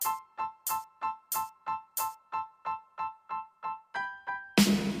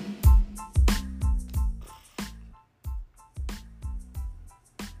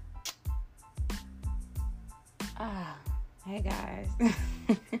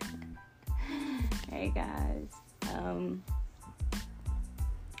guys.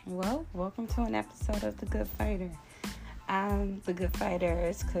 Welcome to an episode of The Good Fighter. I'm The Good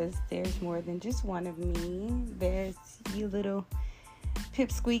Fighter because there's more than just one of me. There's you little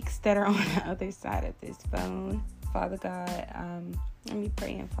pipsqueaks that are on the other side of this phone. Father God, let me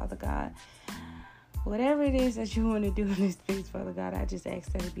pray in, Father God. Whatever it is that you want to do in this space, Father God, I just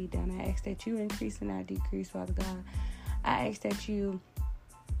ask that it be done. I ask that you increase and I decrease, Father God. I ask that you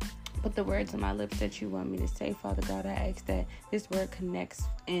put the words on my lips that you want me to say, Father God. I ask that this word connects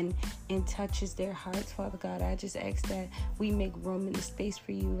and touches their hearts, Father God. I just ask that we make room in the space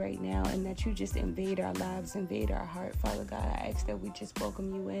for you right now and that you just invade our lives, invade our heart, Father God. I ask that we just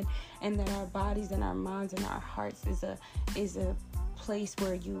welcome you in and that our bodies and our minds and our hearts is a place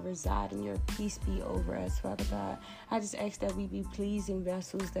where you reside and your peace be over us, Father God. I just ask that we be pleasing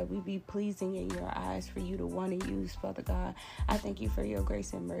vessels, that we be pleasing in your eyes for you to want to use, Father God. I thank you for your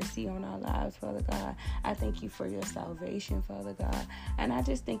grace and mercy on our lives, Father God. I thank you for your salvation, Father God. And I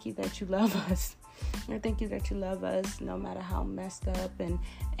just thank you that you love us. I thank you that you love us no matter how messed up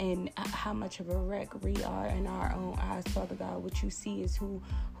and how much of a wreck we are in our own eyes, Father God. What you see is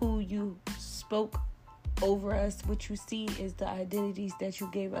who you spoke over us. What you see is the identities that you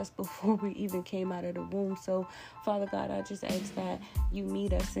gave us before we even came out of the womb. So, Father God, I just ask that you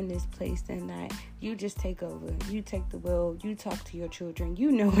meet us in this place and that you just take over. You take the will. You talk to your children.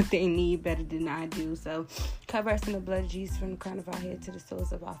 You know what they need better than I do. So, cover us in the blood of Jesus from the crown of our head to the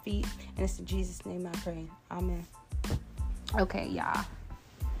soles of our feet. And it's in Jesus' name I pray. Amen. Okay, y'all.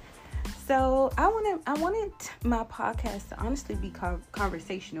 So I wanted my podcast to honestly be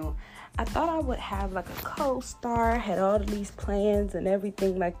conversational. I thought I would have like a co-star, had all of these plans and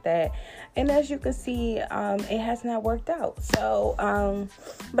everything like that. And as you can see, it has not worked out. So,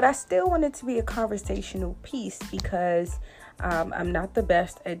 but I still want it to be a conversational piece because I'm not the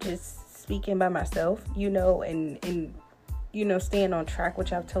best at just speaking by myself, and staying on track,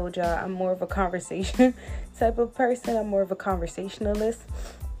 which I've told y'all. I'm more of a conversation type of person. I'm more of a conversationalist.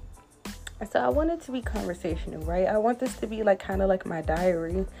 So I want it to be conversational, right? I want this to be kind of like my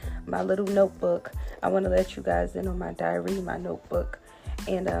diary, my little notebook. I want to let you guys in on my diary, my notebook.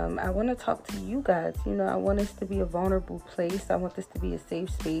 And I want to talk to you guys. I want this to be a vulnerable place. I want this to be a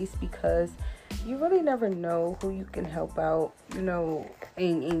safe space because you really never know who you can help out,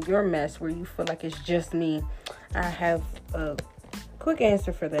 in your mess where you feel like it's just me. I have a quick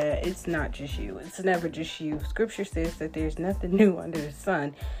answer for that. It's not just you. It's never just you. Scripture says that there's nothing new under the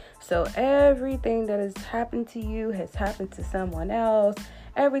sun. So everything that has happened to you has happened to someone else.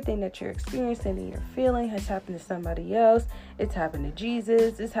 Everything that you're experiencing and you're feeling has happened to somebody else. It's happened to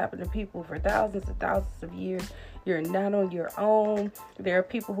Jesus. It's happened to people for thousands and thousands of years. You're not on your own. There are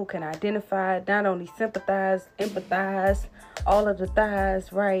people who can identify, not only sympathize, empathize, all of the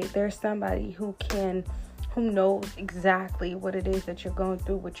thighs, right? There's somebody who knows exactly what it is that you're going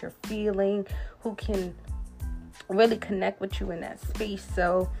through, what you're feeling, who can really connect with you in that space.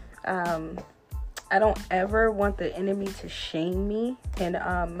 So, I don't ever want the enemy to shame me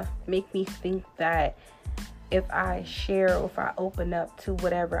and make me think that if I share or if I open up to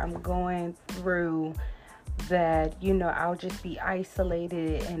whatever I'm going through, that, I'll just be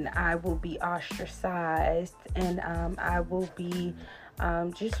isolated and I will be ostracized and I will be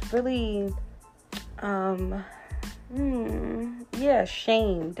just really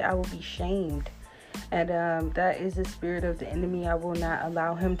shamed. I will be shamed. And that is the spirit of the enemy. I will not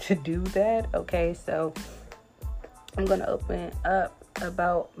allow him to do that. Okay, so I'm going to open up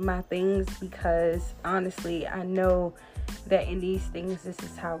about my things because honestly, I know that in these things, this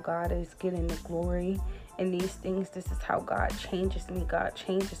is how God is getting the glory. In these things, this is how God changes me. God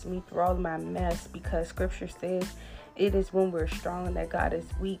changes me through all of my mess because scripture says it is when we're strong that God is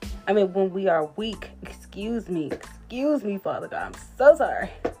weak. When we are weak, excuse me, Father God. I'm so sorry.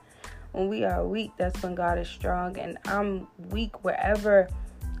 When we are weak, that's when God is strong. And I'm weak wherever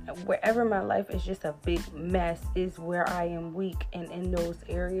my life is just a big mess is where I am weak. And in those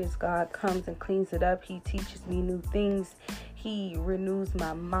areas, God comes and cleans it up. He teaches me new things. He renews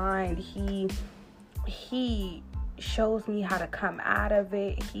my mind. He shows me how to come out of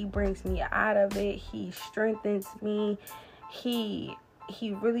it. He brings me out of it. He strengthens me. He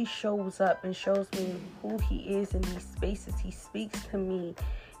really shows up and shows me who he is in these spaces. He speaks to me.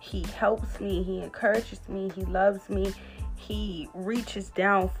 He helps me. He encourages me. He loves me. He reaches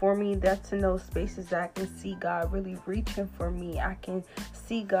down for me. That's in those spaces that I can see God really reaching for me. I can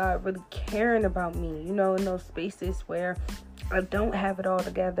see God really caring about me, in those spaces where I don't have it all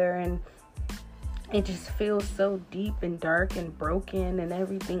together and it just feels so deep and dark and broken and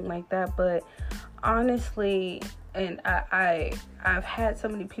everything like that. But honestly, I've had so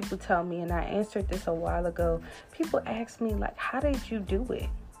many people tell me, and I answered this a while ago. People ask me, like, how did you do it?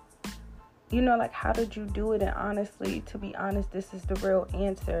 Like, how did you do it? And honestly, to be honest, this is the real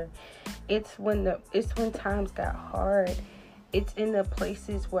answer. It's when times got hard. It's in the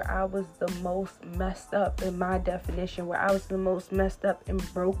places where I was the most messed up, in my definition, where I was the most messed up and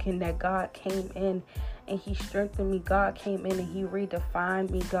broken, that God came in and he strengthened me. God came in and he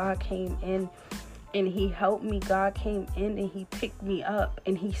redefined me. God came in and he helped me. God came in and he picked me up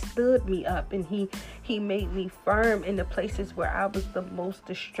and he stood me up and he made me firm in the places where I was the most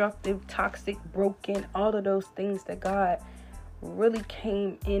destructive, toxic, broken, all of those things, that God really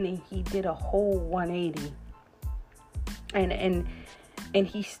came in and he did a whole 180. And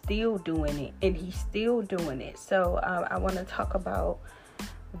he's still doing it, and he's still doing it. So I want to talk about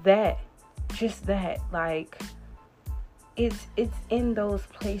that, just that. Like, it's in those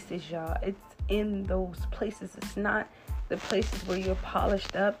places, y'all. It's in those places. It's not the places where you're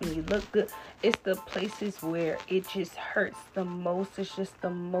polished up and you look good. It's the places where it just hurts the most. It's just the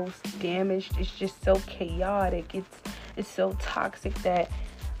most damaged. It's just so chaotic. It's so toxic that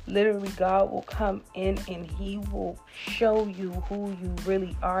literally God will come in and he will show you who you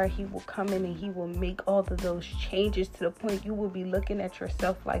really are. He will come in and he will make all of those changes to the point you will be looking at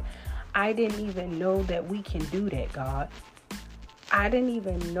yourself like, I didn't even know that we can do that, God. I didn't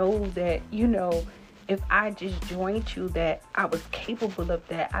even know that, if I just joined you, that I was capable of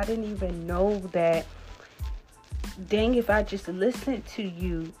that. I didn't even know that, dang, if I just listened to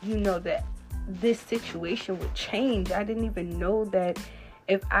you, that this situation would change. I didn't even know that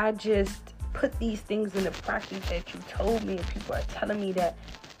if I just put these things into practice that you told me, and people are telling me that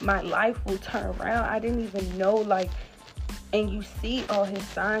my life will turn around. I didn't even know, like, and you see all his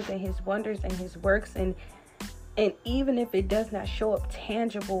signs and his wonders and his works, and even if it does not show up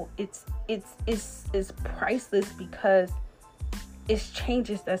tangible, it's priceless, because it's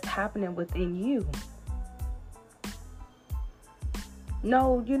changes that's happening within you.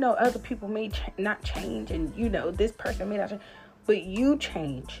 No, other people may not change, and this person may not change, but you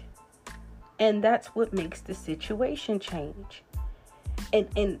change, and that's what makes the situation change.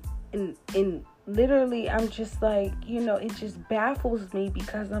 And literally, I'm just like, it just baffles me,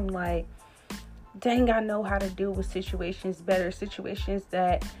 because I'm like, dang, I know how to deal with situations better, situations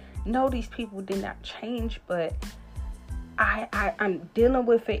that, no, these people did not change, but I'm dealing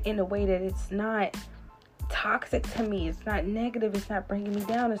with it in a way that it's not toxic to me. It's not negative. It's not bringing me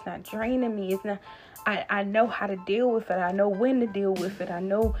down. It's not draining me. It's not. I know how to deal with it. I know when to deal with it. I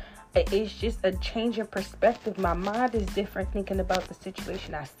know it's just a change in perspective. My mind is different thinking about the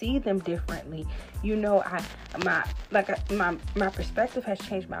situation. I see them differently. My perspective has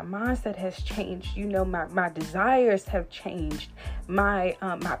changed. My mindset has changed. My desires have changed. My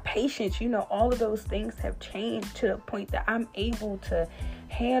patience, all of those things have changed to the point that I'm able to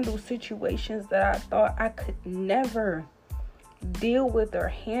handle situations that I thought I could never deal with or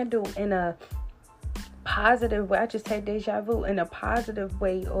handle in a positive way. I just had deja vu, in a positive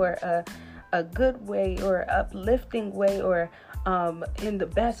way, or a good way, or uplifting way, or in the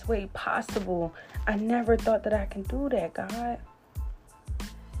best way possible. I never thought that I can do that, God.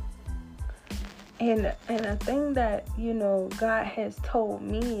 And a thing that God has told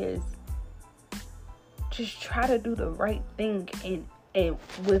me is just try to do the right thing and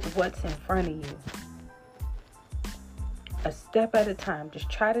with what's in front of you, a step at a time. Just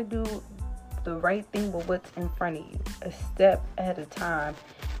try to do the right thing with what's in front of you, a step at a time,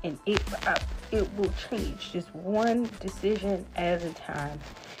 and it will change. Just one decision at a time.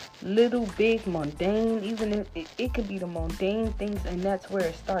 Little, big, mundane, even if it could be the mundane things, and that's where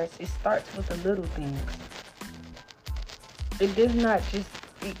it starts. It starts with the little things. It does not just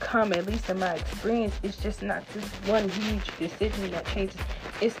become, at least in my experience, it's just not this one huge decision that changes.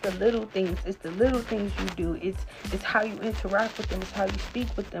 It's the little things. It's the little things you do. It's how you interact with them. It's how you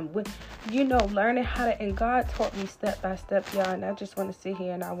speak with them. Learning how to, and God taught me step by step, y'all. And I just want to sit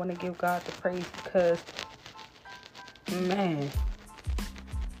here and I want to give God the praise, because, man,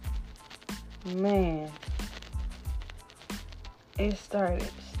 it started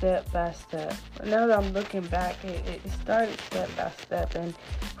step by step. Now that I'm looking back, it started step by step. And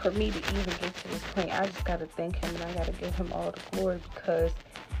for me to even get to this point, I just got to thank him, and I got to give him all the glory, because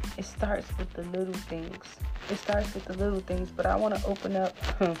it starts with the little things. It starts with the little things. But I want to open up.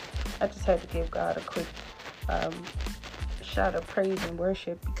 I just had to give God a quick shout of praise and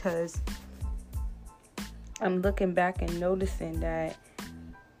worship, because I'm looking back and noticing that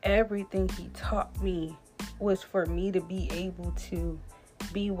everything he taught me was for me to be able to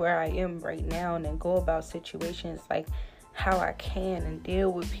be where I am right now, and then go about situations like how I can, and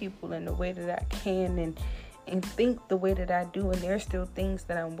deal with people in the way that I can, and think the way that I do. And there's still things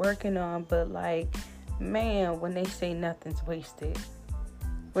that I'm working on. But like, man, when they say nothing's wasted,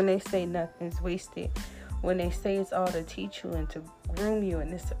 when they say it's all to teach you and to groom you,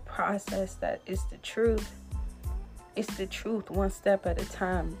 and it's a process, that is the truth. It's the truth, one step at a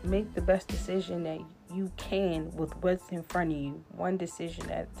time. Make the best decision that you can with what's in front of you, one decision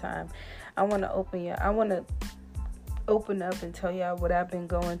at a time. I want to open up and tell y'all what I've been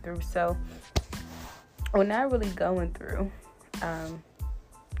going through. So, well, not really going through.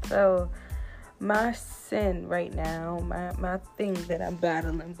 So my sin right now, my thing that I'm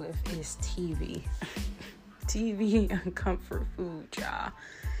battling with is TV. TV and comfort food, y'all.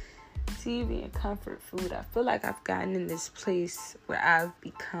 TV and comfort food. I feel like I've gotten in this place where I've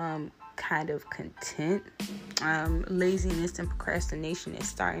become kind of content. Laziness and procrastination is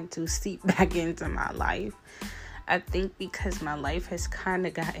starting to seep back into my life. I think because my life has kind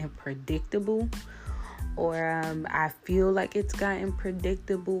of gotten predictable, or I feel like it's gotten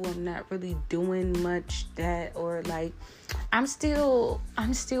predictable. I'm not really doing much that, or like I'm still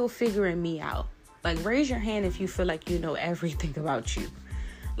figuring me out. Like, raise your hand if you feel like you know everything about you.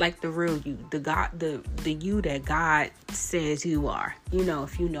 Like the real you, the you that God says you are. You know,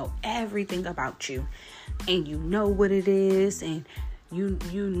 if you know everything about you and you know what it is, and you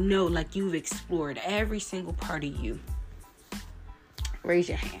know, like, you've explored every single part of you. Raise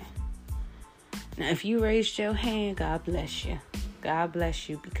your hand. Now, if you raised your hand, God bless you. God bless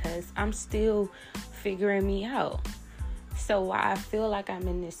you, because I'm still figuring me out. So while I feel like I'm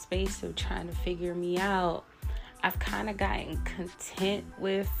in this space of trying to figure me out, I've kind of gotten content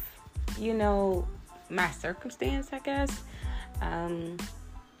with, you know, my circumstance, I guess.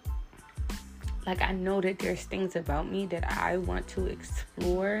 Like, I know that there's things about me that I want to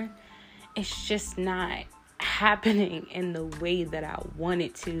explore. It's just not happening in the way that I want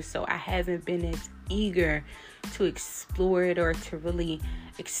it to. So I haven't been as eager to explore it or to really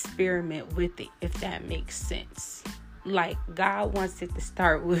experiment with it, if that makes sense. Like, God wants it to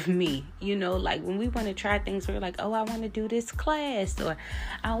start with me. You know, like when we want to try things, we're like, oh, I want to do this class, or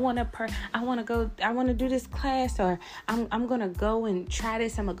I want to do this class, or I'm going to go and try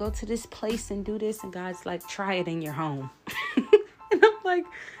this. I'm going to go to this place and do this. And God's like, try it in your home. And I'm like,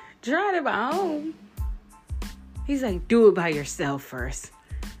 try it at my home. He's like, do it by yourself first.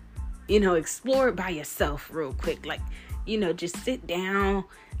 You know, explore it by yourself real quick. Like, you know, just sit down,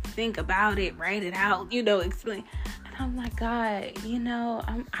 think about it, write it out, you know, explain. And I'm like, God, you know,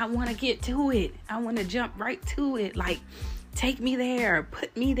 I want to get to it. I want to jump right to it. Like, take me there,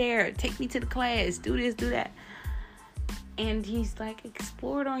 put me there, take me to the class, do this, do that. And he's like,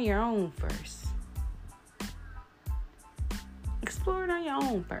 explore it on your own first. Explore it on your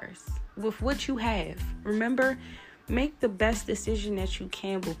own first with what you have. Remember, make the best decision that you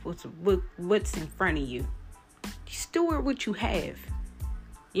can with what's in front of you. Steward what you have.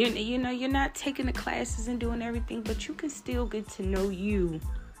 You know, you're not taking the classes and doing everything, but you can still get to know you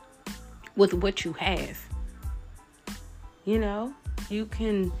with what you have. You know, you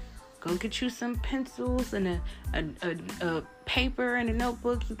can go get you some pencils and a paper and a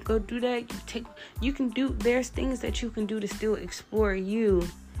notebook. You can go do that. There's things that you can do to still explore you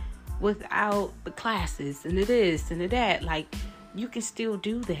without the classes and the this and the that. Like, you can still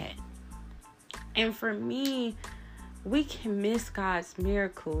do that. And for me, we can miss God's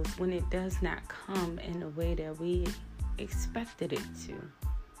miracles when it does not come in the way that we expected it to.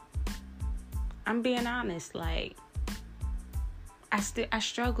 I'm being honest, like, I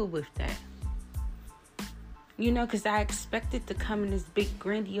struggle with that. You know, because I expect it to come in this big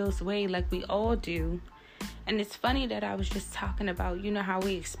grandiose way like we all do. And it's funny that I was just talking about, you know, how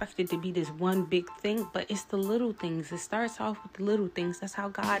we expect it to be this one big thing, but it's the little things. It starts off with the little things. That's how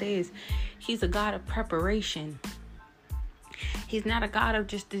God is. He's a God of preparation. He's not a God of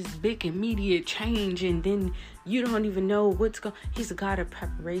just this big immediate change and then you don't even know what's going. He's a God of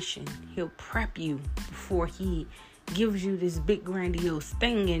preparation. He'll prep you before he gives you this big grandiose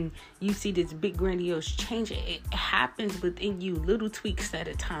thing, and you see this big grandiose change. It happens within you, little tweaks at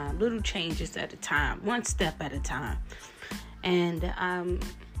a time, little changes at a time, one step at a time. And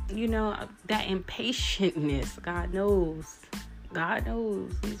you know, that impatientness, God knows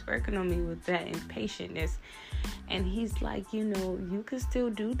he's working on me with that impatientness. And he's like, you know, you can still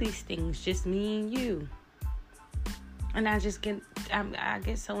do these things, just me and you. And I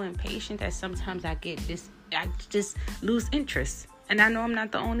get so impatient that sometimes I just lose interest. And I know I'm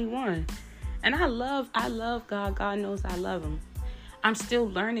not the only one. And I love God. God knows I love him. I'm still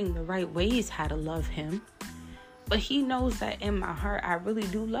learning the right ways how to love him. But he knows that in my heart, I really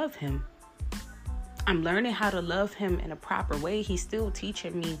do love him. I'm learning how to love him in a proper way. He's still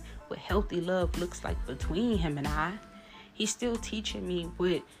teaching me what healthy love looks like between him and I. He's still teaching me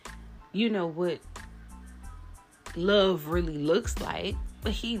what love really looks like.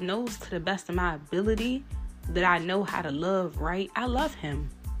 But he knows to the best of my ability that I know how to love right. I love him.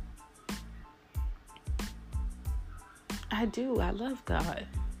 I do. I love God.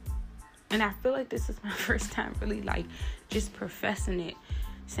 And I feel like this is my first time really like just professing it.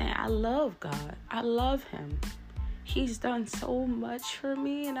 Saying I love God. I love him. He's done so much for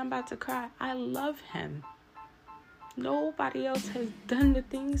me, and I'm about to cry. I love him. Nobody else has done the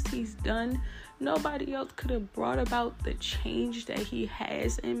things he's done. Nobody else could have brought about the change that he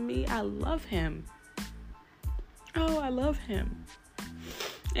has in me. I love him. Oh, I love him.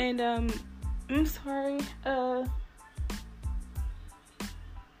 And I'm sorry.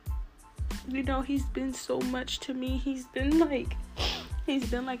 He's been so much to me. He's been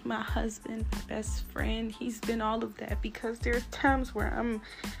like my husband, my best friend. He's been all of that, because there's times where I'm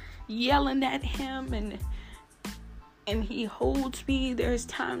yelling at him and he holds me. There's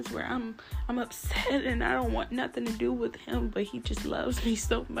times where I'm upset and I don't want nothing to do with him, but he just loves me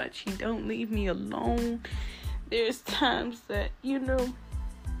so much. He don't leave me alone. There's times that,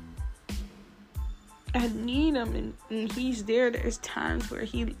 I need him and he's there. There's times where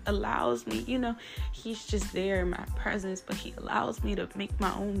he allows me, he's just there in my presence, but he allows me to make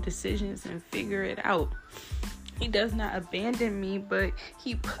my own decisions and figure it out. He does not abandon me, but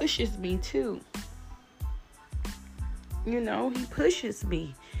he pushes me too. He pushes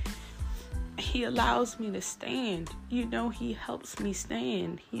me. He allows me to stand. He helps me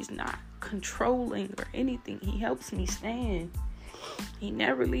stand. He's not controlling or anything. He helps me stand. He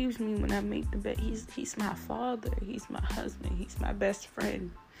never leaves me when I make the bed. He's my father. He's my husband. He's my best friend.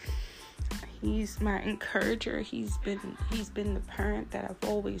 He's my encourager. He's been the parent that I've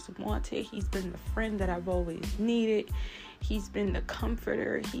always wanted. He's been the friend that I've always needed. He's been the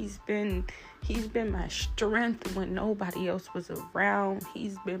comforter. He's been my strength when nobody else was around.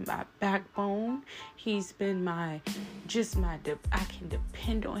 He's been my backbone. He's been I can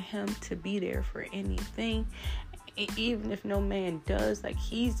depend on him to be there for anything. Even if no man does,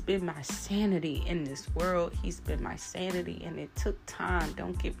 he's been my sanity in this world. He's been my sanity, and it took time.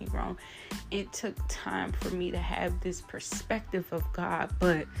 Don't get me wrong. It took time for me to have this perspective of God,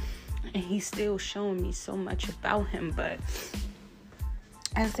 and he's still showing me so much about him. But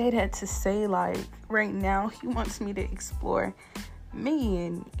I say that to say, right now, he wants me to explore me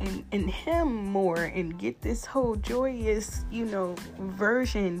and him more and get this whole joyous,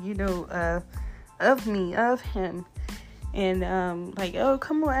 version, of me, of him. And oh,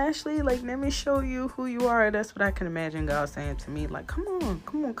 come on, Ashley, let me show you who you are. That's what I can imagine God saying to me, come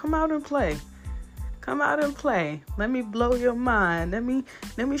on, come out and play. Come out and play. Let me blow your mind. Let me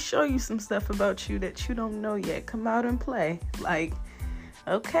show you some stuff about you that you don't know yet. Come out and play.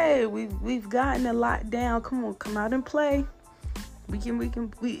 Okay, we've gotten a lot down. Come on, come out and play.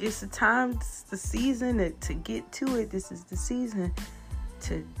 It's the time, it's the season to get to it. This is the season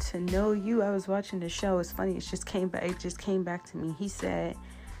to know you. I was watching the show. It's funny. It just came back to me. He said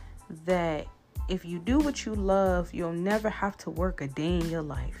that if you do what you love, you'll never have to work a day in your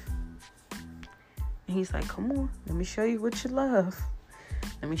life. And he's like, come on, let me show you what you love.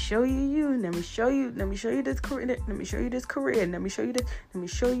 Let me show you. Let me show you this career. Let me show you this career. Let me show you this. Let me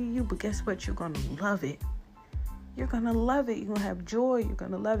show you. But guess what? You're going to love it. You're going to love it. You're going to have joy. You're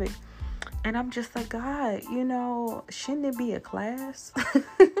going to love it. And I'm just like, God, shouldn't it be a class?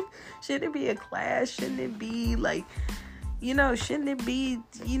 Shouldn't it be a class? Shouldn't it be shouldn't it be,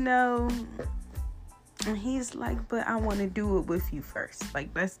 And he's like, but I want to do it with you first.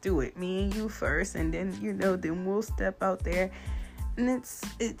 Let's do it. Me and you first. And then, then we'll step out there. And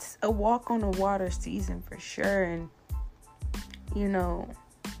it's a walk on the water season for sure. And,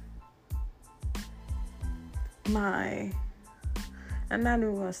 I'm not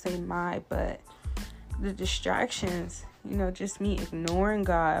even going to say but the distractions, just me ignoring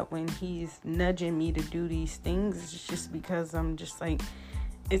God when he's nudging me to do these things. It's just because I'm just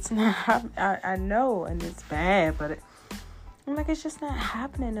it's not, I know, and it's bad, but I'm it's just not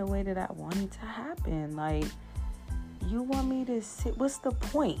happening the way that I want it to happen. You want me to sit, what's the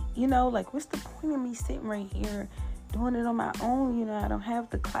point? What's the point of me sitting right here doing it on my own? I don't have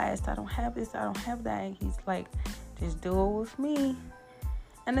the class, I don't have this, I don't have that. And he's like, just do it with me.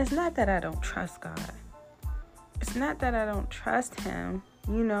 And it's not that I don't trust God. It's not that I don't trust him.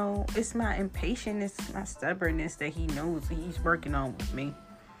 It's my impatience, it's my stubbornness that he knows that he's working on with me.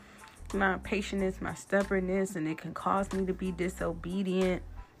 My impatience, my stubbornness, and it can cause me to be disobedient.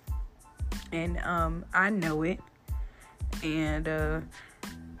 And I know it. And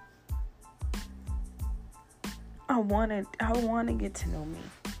I want to get to know me.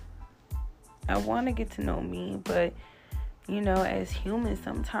 I want to get to know me, but, as humans,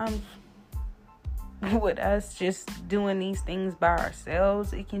 sometimes with us just doing these things by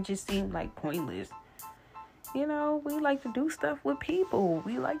ourselves, it can just seem like pointless. We like to do stuff with people.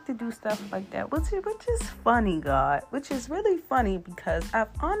 We like to do stuff like that, which is funny, God. Which is really funny because I've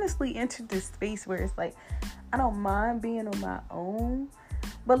honestly entered this space where it's like, I don't mind being on my own.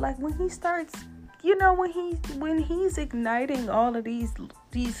 But like when he starts, when he's igniting all of these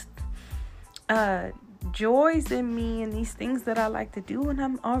joys in me and these things that I like to do, and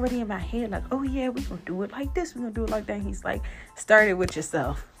I'm already in my head like, oh yeah, we're gonna do it like this, we're gonna do it like that. And he's like, start it with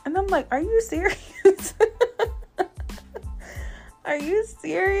yourself. And I'm like, are you serious? Are you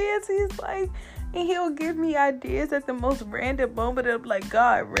serious? He's like, and he'll give me ideas at the most random moment. I'm like,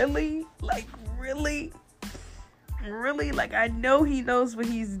 God, really? Like, really? Really? Like, I know he knows what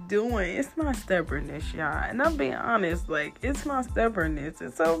he's doing. It's my stubbornness, y'all. And I'm being honest, like, it's my stubbornness.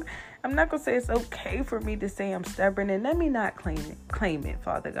 And so I'm not gonna say it's okay for me to say I'm stubborn, and let me not claim it,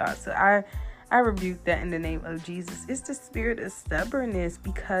 Father God. So I rebuke that in the name of Jesus. It's the spirit of stubbornness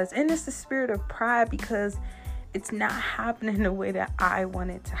and it's the spirit of pride because it's not happening the way that I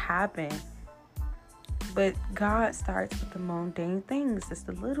want it to happen. But God starts with the mundane things. It's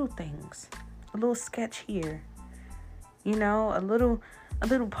the little things. A little sketch here. A little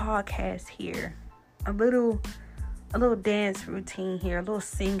podcast here. A little dance routine here. A little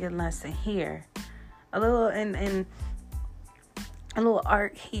singing lesson here. A little and a little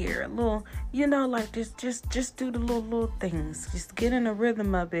art here. A little, like just do the little things. Just get in the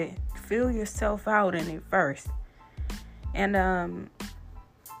rhythm of it. Feel yourself out in it first. And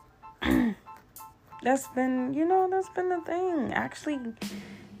that's been the thing. Actually,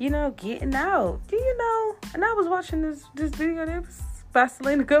 getting out. And I was watching this video. It was by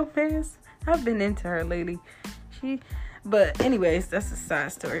Selena Gomez. I've been into her lately. But anyways, that's a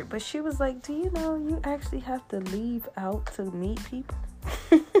side story. But she was like, do you know you actually have to leave out to meet people?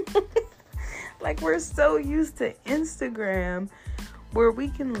 Like, we're so used to Instagram where we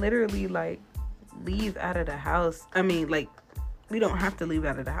can literally like leave out of the house. I mean, like, we don't have to leave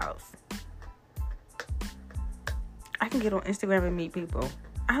out of the house. I can get on Instagram and meet people.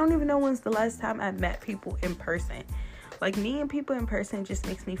 I don't even know when's the last time I met people in person. Like, meeting people in person just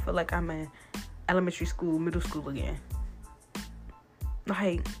makes me feel like I'm in elementary school, middle school again.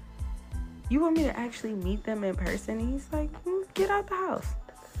 Like, you want me to actually meet them in person? And he's like, get out the house.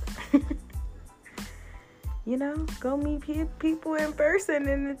 Go meet people in person.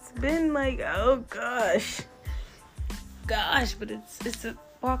 And it's been like, oh gosh, but it's a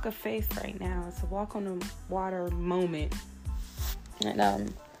walk of faith right now. It's a walk on the water moment.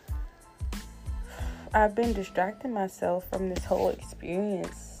 And I've been distracting myself from this whole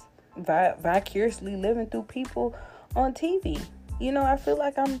experience, vicariously living through people on TV. I feel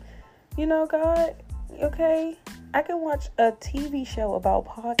like I'm, God, okay, I can watch a TV show about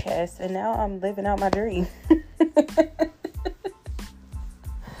podcasts, and now I'm living out my dream.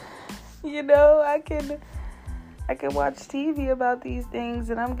 I can watch TV about these things,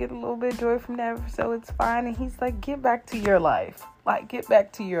 and I'm getting a little bit of joy from that, so it's fine. And he's like, get back to your life. Like, get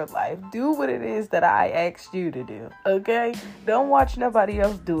back to your life. Do what it is that I asked you to do, okay? Don't watch nobody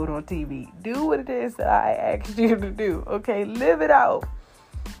else do it on TV. Do what it is that I asked you to do, okay? Live it out.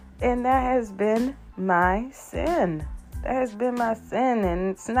 And that has been my sin. And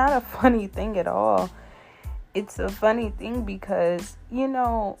it's not a funny thing at all. It's a funny thing because,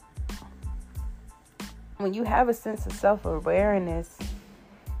 when you have a sense of self-awareness,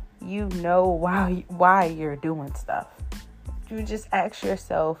 you know why you're doing stuff. You just ask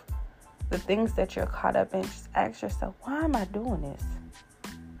yourself the things that you're caught up in. Just ask yourself, why am I doing this?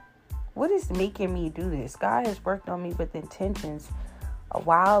 What is making me do this? God has worked on me with intentions a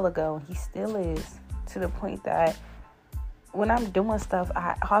while ago, and he still is, to the point that when I'm doing stuff,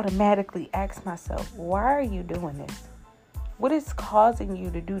 I automatically ask myself, why are you doing this? What is causing you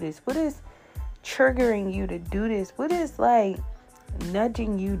to do this? What is triggering you to do this? What is like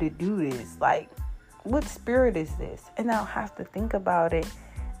nudging you to do this? Like, what spirit is this? And I'll have to think about it,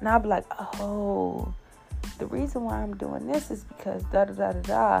 and I'll be like, oh, the reason why I'm doing this is because da da da da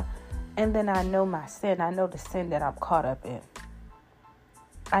da. And then I know my sin. I know the sin that I'm caught up in.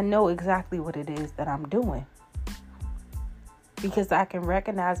 I know exactly what it is that I'm doing, because I can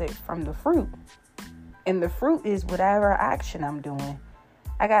recognize it from the fruit. And the fruit is whatever action I'm doing.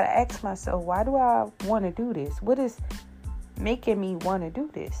 I gotta ask myself, why do I want to do this? What is making me want to do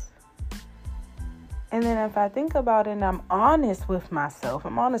this? And then if I think about it and I'm honest with myself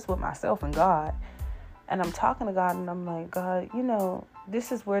and God, and I'm talking to God, and I'm like, God,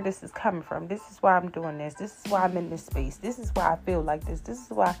 this is where this is coming from. This is why I'm doing this. This is why I'm in this space. This is why I feel like this. This is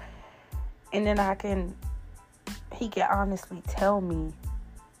why. And then he can honestly tell me,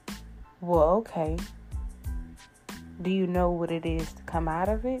 well, okay, do you know what it is to come out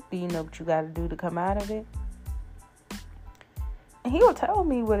of it? Do you know what you got to do to come out of it? And he'll tell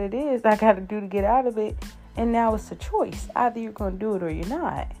me what it is I got to do to get out of it. And now it's a choice. Either you're going to do it or you're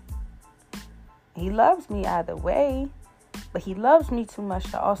not. He loves me either way. But he loves me too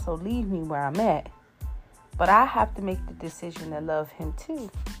much to also leave me where I'm at. But I have to make the decision to love him too.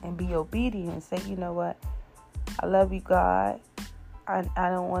 And be obedient and say, you know what? I love you, God. I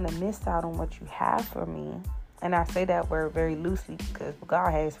don't want to miss out on what you have for me. And I say that word very loosely because what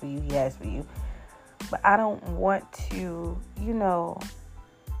God has for you, he has for you. But I don't want to,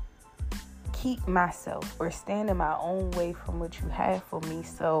 keep myself or stand in my own way from what you have for me.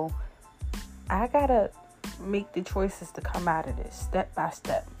 So I got to make the choices to come out of this step by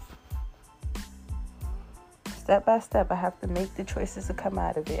step. Step by step, I have to make the choices to come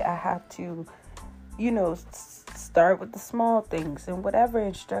out of it. I have to, start with the small things, and whatever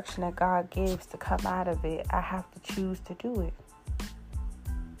instruction that God gives to come out of it, I have to choose to do it.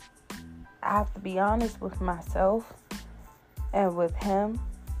 I have to be honest with myself and with him.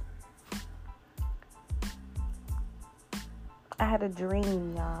 I had a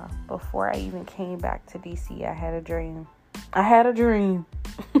dream, y'all. Before I even came back to DC, I had a dream. I had a dream.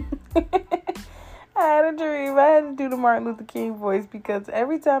 I had to do the Martin Luther King voice because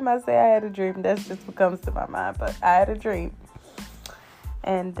every time I say I had a dream, that's just what comes to my mind. But I had a dream.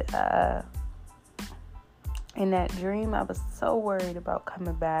 And in that dream, I was so worried about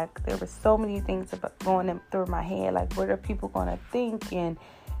coming back. There were so many things going through my head. Like, what are people going to think? And,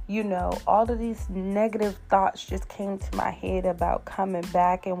 all of these negative thoughts just came to my head about coming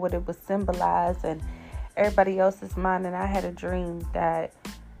back and what it would symbolize and everybody else's mind. And I had a dream that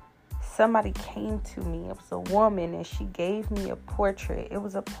somebody came to me. It was a woman, and she gave me a portrait. It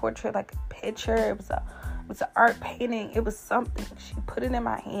was a portrait, like a picture. It was an art painting. It was something. She put it in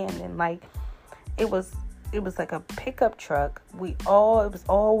my hand, and it was like a pickup truck. It was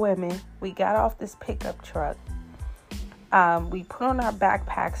all women. We got off this pickup truck. We put on our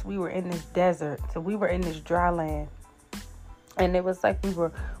backpacks. We were in this desert, so we were in this dry land, and it was like we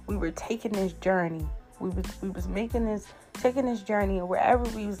were taking this journey. We was taking this journey, and wherever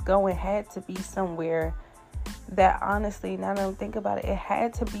we was going had to be somewhere that, honestly, now that I think about it, it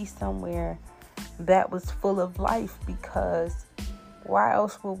had to be somewhere that was full of life, because why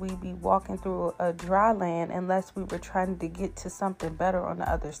else would we be walking through a dry land unless we were trying to get to something better on the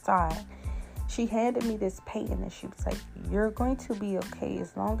other side? She handed me this painting, and she was like, you're going to be okay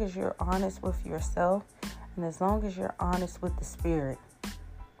as long as you're honest with yourself and as long as you're honest with the spirit.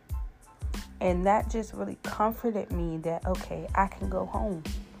 And that just really comforted me that, okay, I can go home.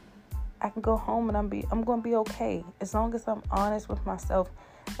 I can go home and I'm going to be okay. As long as I'm honest with myself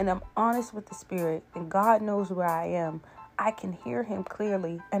and I'm honest with the spirit, and God knows where I am, I can hear him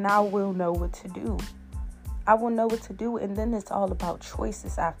clearly, and I will know what to do. I will know what to do, and then it's all about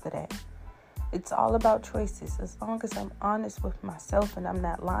choices after that. It's all about choices. As long as I'm honest with myself and I'm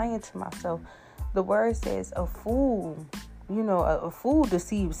not lying to myself. The word says a fool, a fool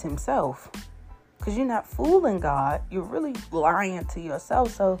deceives himself. Because you're not fooling God. You're really lying to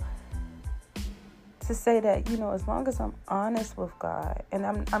yourself. So to say that, as long as I'm honest with God, and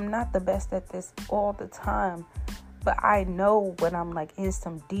I'm not the best at this all the time, but I know when I'm in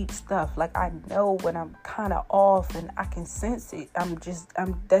some deep stuff. I know when I'm kind of off, and I can sense it.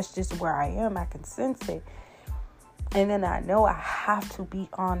 That's just where I am. I can sense it. And then I know I have to be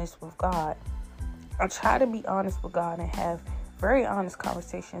honest with God. I try to be honest with God and have very honest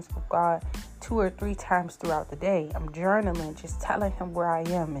conversations with God 2 or 3 times throughout the day. I'm journaling, just telling him where I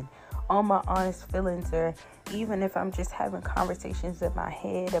am and all my honest feelings, or even if I'm just having conversations in my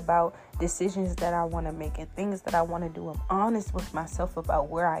head about decisions that I want to make and things that I want to do. I'm honest with myself about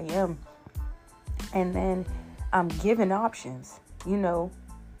where I am. And then I'm giving options,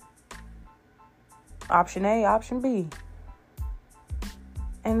 option A, option B.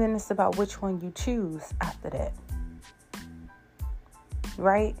 And then it's about which one you choose after that.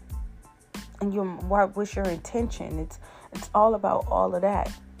 Right? And what's your intention? It's all about all of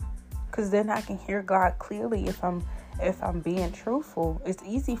that. Because then I can hear God clearly if I'm being truthful. It's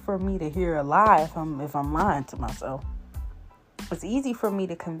easy for me to hear a lie if I'm lying to myself. It's easy for me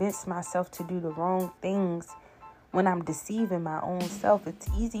to convince myself to do the wrong things when I'm deceiving my own self. It's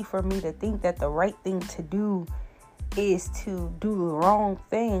easy for me to think that the right thing to do is to do the wrong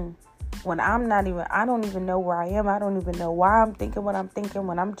thing when I don't even know where I am. I don't even know why I'm thinking what I'm thinking,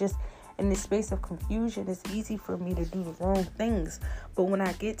 when I'm just in this space of confusion, it's easy for me to do the wrong things. But when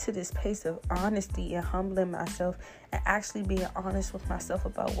I get to this place of honesty and humbling myself and actually being honest with myself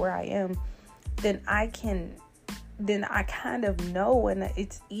about where I am, then I kind of know, and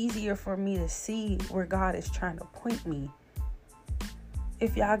it's easier for me to see where God is trying to point me.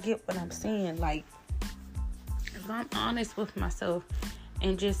 If y'all get what I'm saying, like, if I'm honest with myself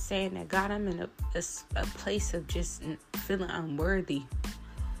and just saying that, God, I'm in a place of just feeling unworthy,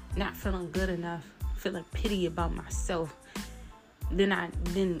 not feeling good enough, feeling pity about myself, then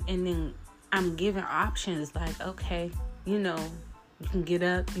I'm given options like, okay, you can get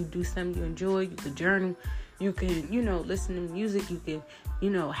up, you do something you enjoy, you can journal, you can, listen to music, you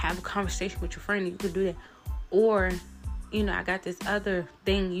can, have a conversation with your friend, you can do that. Or, I got this other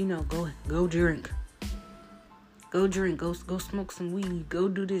thing, go drink. Go drink, go smoke some weed, go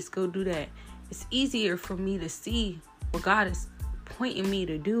do this, go do that. It's easier for me to see what God is pointing me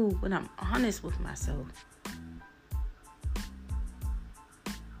to do when I'm honest with myself.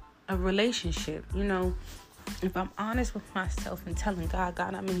 A relationship, if I'm honest with myself and telling God,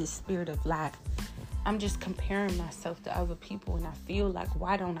 I'm in the spirit of lack. I'm just comparing myself to other people, and I feel like,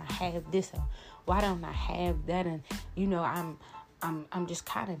 why don't I have this, or why don't I have that? And I'm just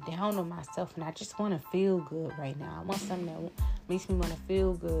kind of down on myself, and I just want to feel good right now. I want something that makes me want to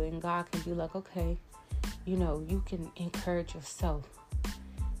feel good, and God can be like, okay, you can encourage yourself.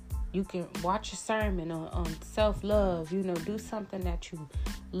 You can watch a sermon on self-love, do something that you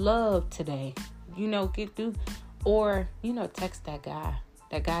love today, get through, or, text that guy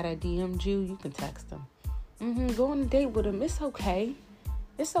that DM'd you, you can text him. Go on a date with him. It's okay.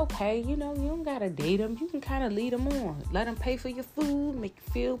 It's okay. You don't got to date him. You can kind of lead him on. Let him pay for your food, make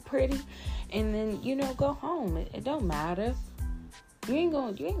you feel pretty, and then, go home. It don't matter. You ain't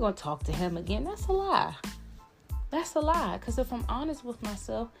going to talk to him again. That's a lie. That's a lie. Because if I'm honest with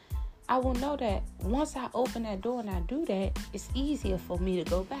myself, I will know that once I open that door and I do that, it's easier for me to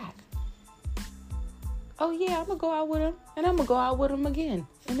go back. Oh, yeah, I'm going to go out with him, and I'm going to go out with him again,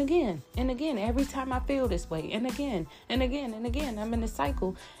 and again, and again, every time I feel this way, and again, and again, and again. I'm in a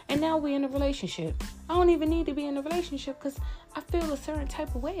cycle, and now we're in a relationship. I don't even need to be in a relationship because I feel a certain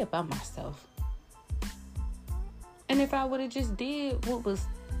type of way about myself. And if I would have just did what was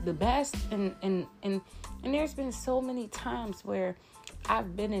the best, and there's been so many times where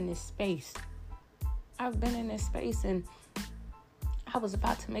I've been in this space. And I was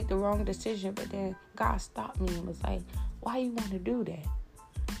about to make the wrong decision, but then God stopped me and was like, why you want to do that?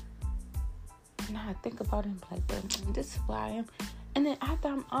 And I think about it and be like, this is who I am. And then after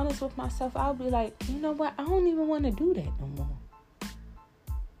I'm honest with myself, I'll be like, you know what? I don't even want to do that no more.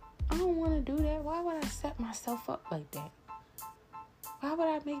 I don't want to do that. Why would I set myself up like that? Why would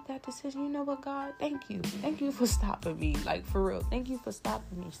I make that decision? You know what, God? Thank you. Thank you for stopping me. Like, for real. Thank you for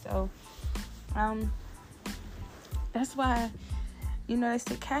stopping me. So, that's why, they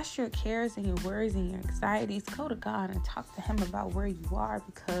say cast your cares and your worries and your anxieties. Go to God and talk to Him about where you are,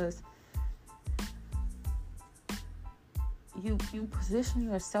 because you position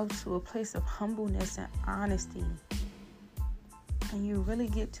yourself to a place of humbleness and honesty. And you really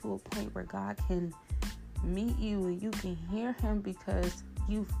get to a point where God can meet you and you can hear Him, because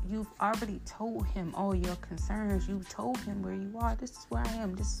you've already told Him all your concerns. You've told Him where you are. This is where I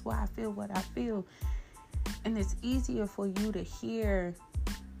am. This is why I feel what I feel. And it's easier for you to hear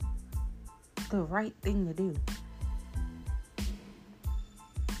the right thing to do.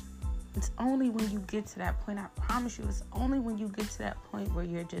 It's only when you get to that point, I promise you, it's only when you get to that point where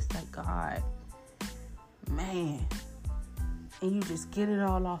you're just like, God, man, and you just get it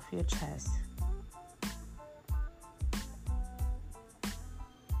all off your chest.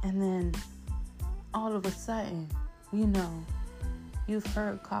 And then all of a sudden, you've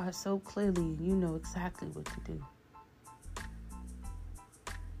heard God so clearly, you know exactly what to do.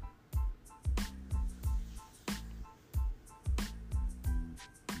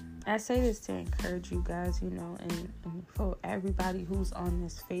 I say this to encourage you guys, and for everybody who's on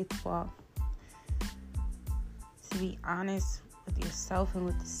this faith walk, to be honest with yourself and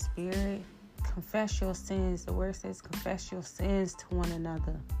with the Spirit. Confess your sins. The word says confess your sins to one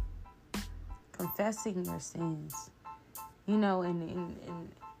another. Confessing your sins. And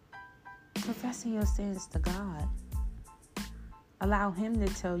confessing your sins to God. Allow Him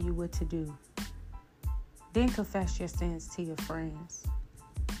to tell you what to do. Then confess your sins to your friends.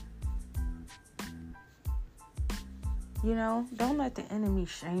 Don't let the enemy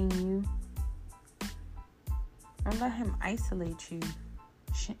shame you. Don't let him isolate you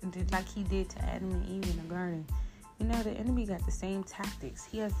like he did to Adam and Eve in the garden. The enemy got the same tactics.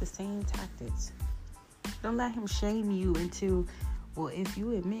 He has the same tactics. Don't let him shame you into Well, if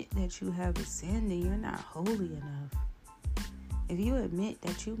you admit that you have a sin, then you're not holy enough. If you admit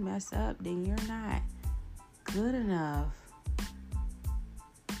that you mess up, then you're not good enough.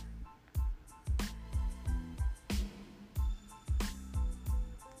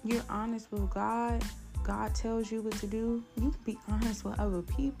 You're honest with God. God tells you what to do. You can be honest with other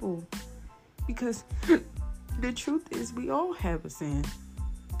people. Because the truth is, we all have a sin.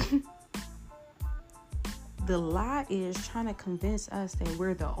 The lie is trying to convince us that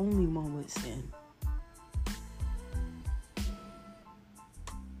we're the only one with sin.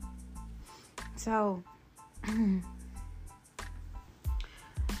 So,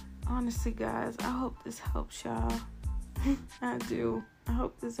 honestly, guys, I hope this helps y'all. I do. I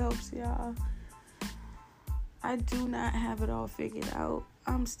hope this helps y'all. I do not have it all figured out.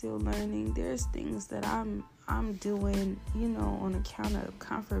 I'm still learning. There's things that I'm doing, on account of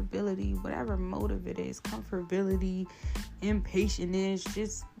comfortability, whatever motive it is, comfortability, impatience,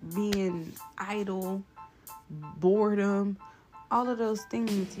 just being idle, boredom, all of those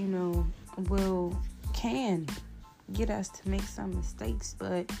things, can get us to make some mistakes.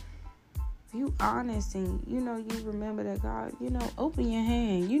 But if you honest and, you remember that God, open your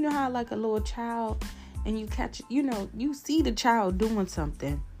hand. You know how like a little child, and you catch, you see the child doing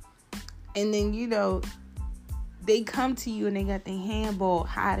something, and then, they come to you and they got their handball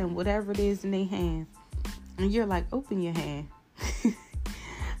hiding whatever it is in their hand. And you're like, open your hand.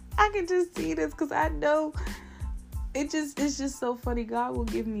 I can just see this because I know it's just so funny. God will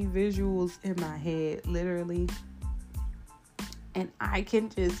give me visuals in my head, literally. And I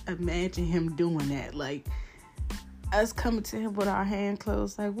can just imagine him doing that. Like us coming to him with our hand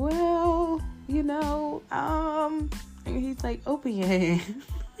closed, like, well, and he's like, open your hand.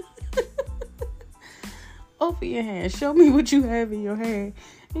 Open your hand. Show me what you have in your hand.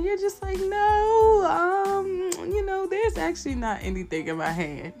 And you're just like, no, there's actually not anything in my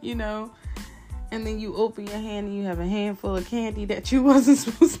hand, And then you open your hand and you have a handful of candy that you wasn't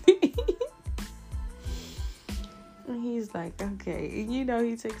supposed to eat. And he's like, okay. And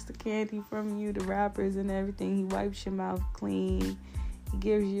he takes the candy from you, the wrappers and everything. He wipes your mouth clean. He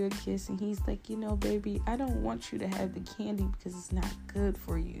gives you a kiss. And he's like, baby, I don't want you to have the candy because it's not good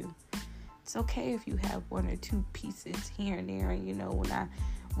for you. It's okay if you have one or two pieces here and there, and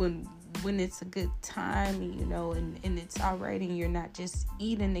when it's a good time, and it's all right, and you're not just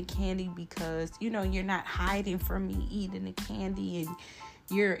eating the candy because you're not hiding from me eating the candy, and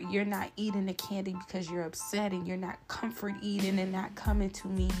you're not eating the candy because you're upset, and you're not comfort eating and not coming to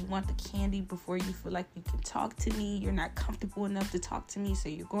me. You want the candy before you feel like you can talk to me. You're not comfortable enough to talk to me, so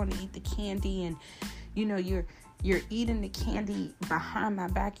you're going to eat the candy, and you're eating the candy behind my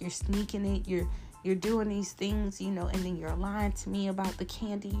back. You're sneaking it. You're doing these things, and then you're lying to me about the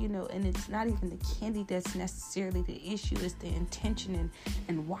candy, and it's not even the candy that's necessarily the issue. It's the intention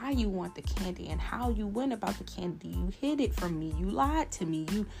and why you want the candy and how you went about the candy. You hid it from me. You lied to me.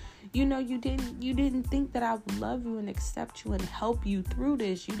 You didn't think that I would love you and accept you and help you through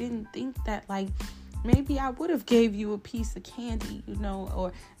this. You didn't think that, like, maybe I would have gave you a piece of candy,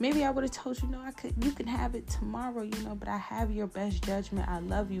 or maybe I would have told you, no, you can have it tomorrow, but I have your best judgment. I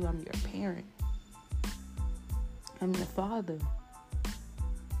love you. I'm your parent. I'm your father.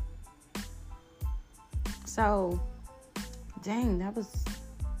 So, dang, that was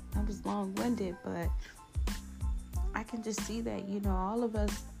long-winded, but I can just see that, all of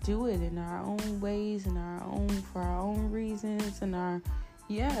us do it in our own ways and for our own reasons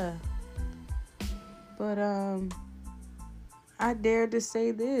But, I dare to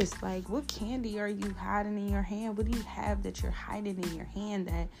say this, like, what candy are you hiding in your hand? What do you have that you're hiding in your hand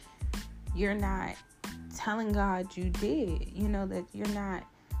that you're not telling God you did? That you're not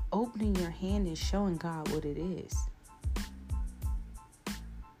opening your hand and showing God what it is.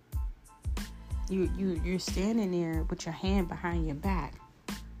 You're standing there with your hand behind your back,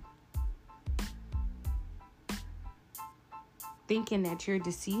 thinking that you're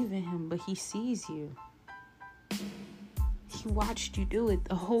deceiving him, but he sees you. He watched you do it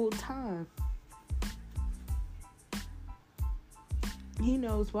the whole time. He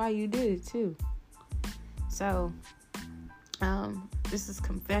knows why you did it too. So, this is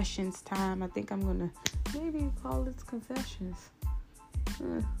confessions time. I think I'm gonna maybe call it confessions.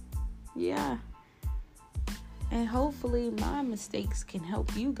 Yeah. And hopefully my mistakes can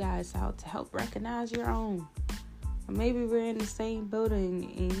help you guys out to help recognize your own. Or maybe we're in the same boat and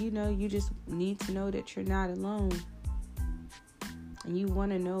you just need to know that you're not alone. And you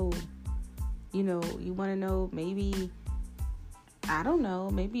want to know, maybe, I don't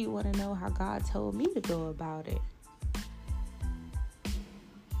know, maybe you want to know how God told me to go about it.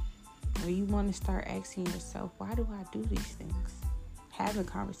 Or you want to start asking yourself, why do I do these things? having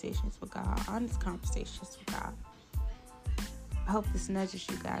conversations with God, honest conversations with God. I hope this nudges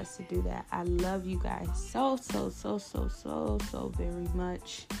you guys to do that. I love you guys so very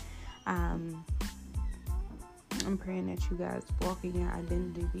much. I'm praying that you guys walk in your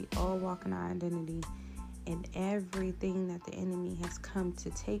identity. We all walk in our identity. And everything that the enemy has come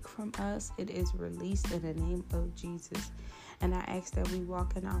to take from us, it is released in the name of Jesus. And I ask that we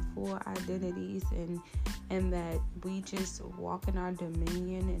walk in our full identities and that we just walk in our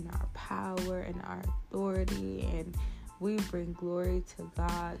dominion and our power and our authority, and we bring glory to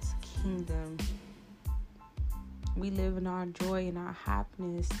God's kingdom. We live in our joy and our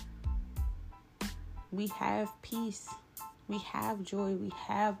happiness. We have peace. We have joy. We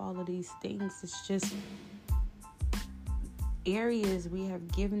have all of these things. It's just areas we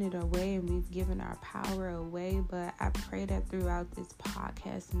have given it away, and we've given our power away. But I pray that throughout this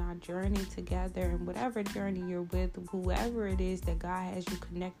podcast and our journey together, and whatever journey you're with, whoever it is that God has you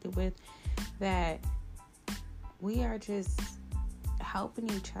connected with, that we are just helping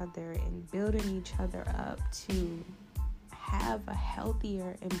each other and building each other up to have a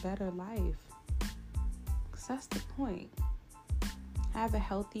healthier and better life. Because that's the point. Have a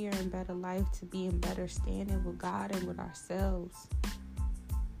healthier and better life, to be in better standing with God and with ourselves.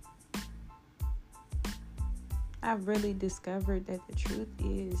 I've really discovered that the truth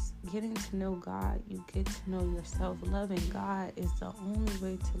is, getting to know God, you get to know yourself. Loving God is the only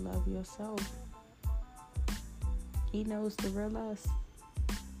way to love yourself. He knows the real us.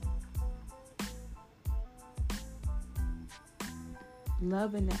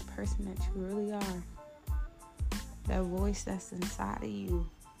 Loving that person that you really are. That voice that's inside of you.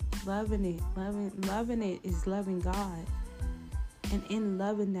 Loving it is loving God. And in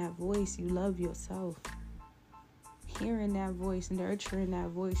loving that voice, you love yourself. Hearing that voice, nurturing that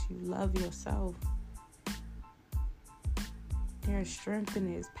voice, you love yourself. There's strength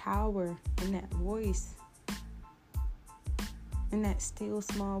and there's power in that voice. In that still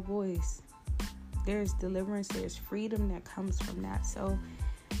small voice. There's deliverance, there's freedom that comes from that. So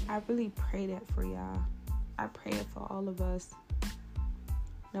I really pray that for y'all. I pray it for all of us,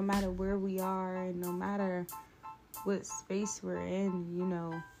 no matter where we are and no matter what space we're in,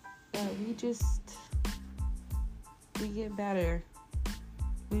 that we get better.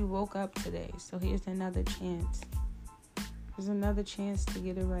 We woke up today, so here's another chance. There's another chance to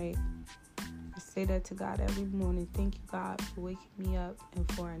get it right. I say that to God every morning. Thank you, God, for waking me up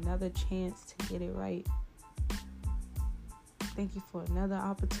and for another chance to get it right. Thank you for another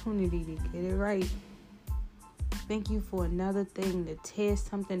opportunity to get it right. Thank you for another thing to tear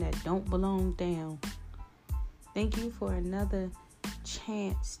something that don't belong down. Thank you for another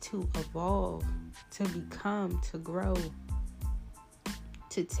chance to evolve, to become, to grow,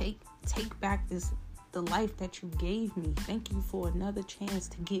 to take back the life that you gave me. Thank you for another chance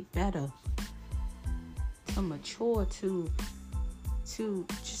to get better, to mature, to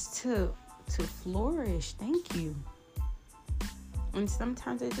flourish. Thank you. And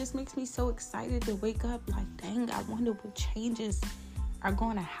sometimes it just makes me so excited to wake up like, dang, I wonder what changes are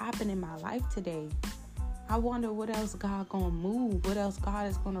going to happen in my life today. I wonder what else God going to move, what else God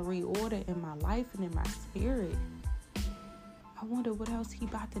is going to reorder in my life and in my spirit. I wonder what else he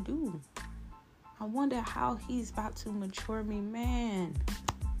about to do. I wonder how he's about to mature me, man.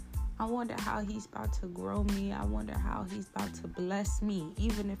 I wonder how he's about to grow me. I wonder how he's about to bless me,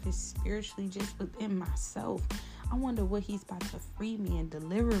 even if it's spiritually just within myself. I wonder what he's about to free me and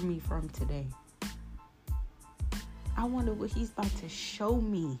deliver me from today. I wonder what he's about to show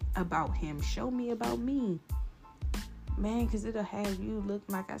me about him. Show me about me. Man, because it'll have you look,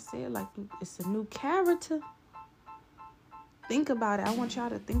 like I said, like it's a new character. Think about it. I want y'all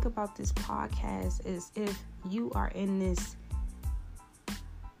to think about this podcast as if you are in this,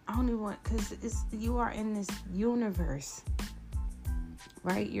 you are in this universe.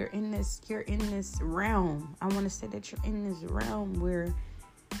 Right? You're in this realm. I want to say that you're in this realm where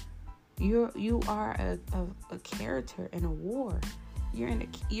you are a character in a war. You're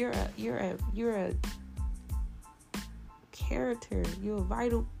a character. You're a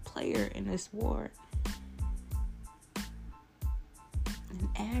vital player in this war. And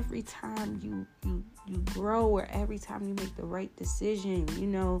every time you grow, or every time you make the right decision,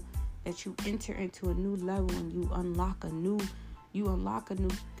 that you enter into a new level and you unlock a new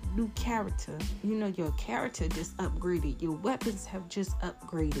character. Your character just upgraded. Your weapons have just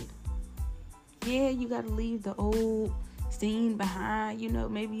upgraded. Yeah, you got to leave the old scene behind.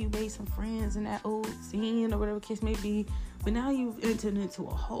 Maybe you made some friends in that old scene or whatever the case may be. But now you've entered into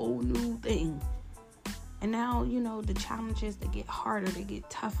a whole new thing. And now, the challenges, they get harder, they get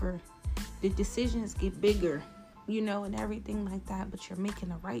tougher. The decisions get bigger. and everything like that, but you're making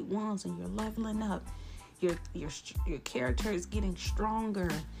the right ones and you're leveling up. Your character is getting stronger.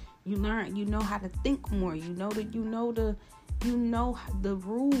 You know how to think more. You know the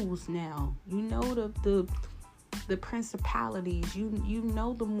rules now. You know the principalities. You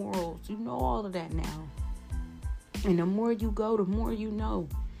know the morals. You know all of that now. And the more you go, the more you know.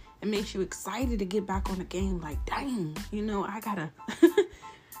 It makes you excited to get back on the game. Like, dang,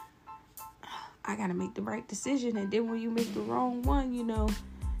 I gotta make the right decision. And then when you make the wrong one,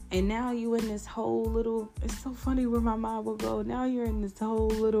 and now you in this whole little, it's so funny where my mind will go. Now you're in this whole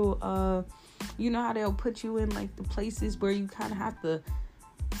little, how they'll put you in like the places where you kind of have to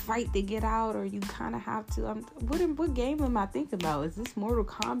fight to get out, or you kind of have to, what game am I thinking about? Is this Mortal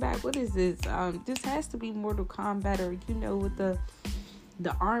Kombat? What is this? This has to be Mortal Kombat, or, with the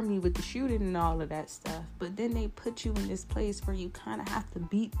army with the shooting and all of that stuff. But then they put you in this place where you kind of have to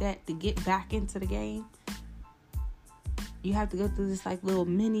beat that to get back into the game. You have to go through this like little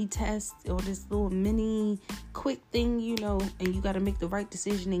mini test, or this little mini quick thing, and you got to make the right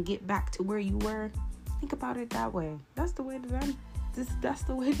decision and get back to where you were. Think about it that way. That's the way that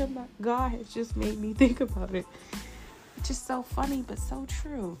God has just made me think about it. It's just so funny, but so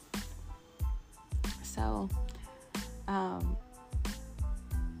true. So,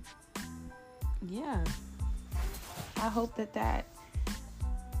 yeah, I hope that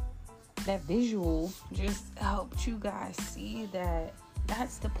visual just helped you guys see that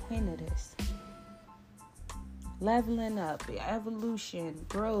that's the point of this. Leveling up, evolution,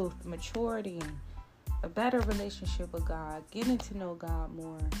 growth, maturity, a better relationship with God, getting to know God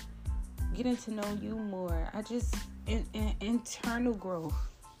more, getting to know you more. Internal growth,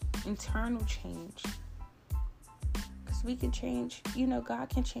 internal change. Because we can change, God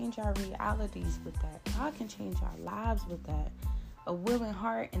can change our realities with that. God can change our lives with that. A willing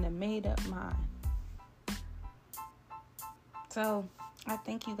heart and a made up mind. So I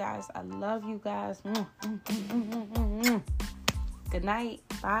thank you guys. I love you guys. Good night.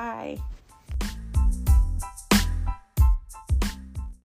 Bye.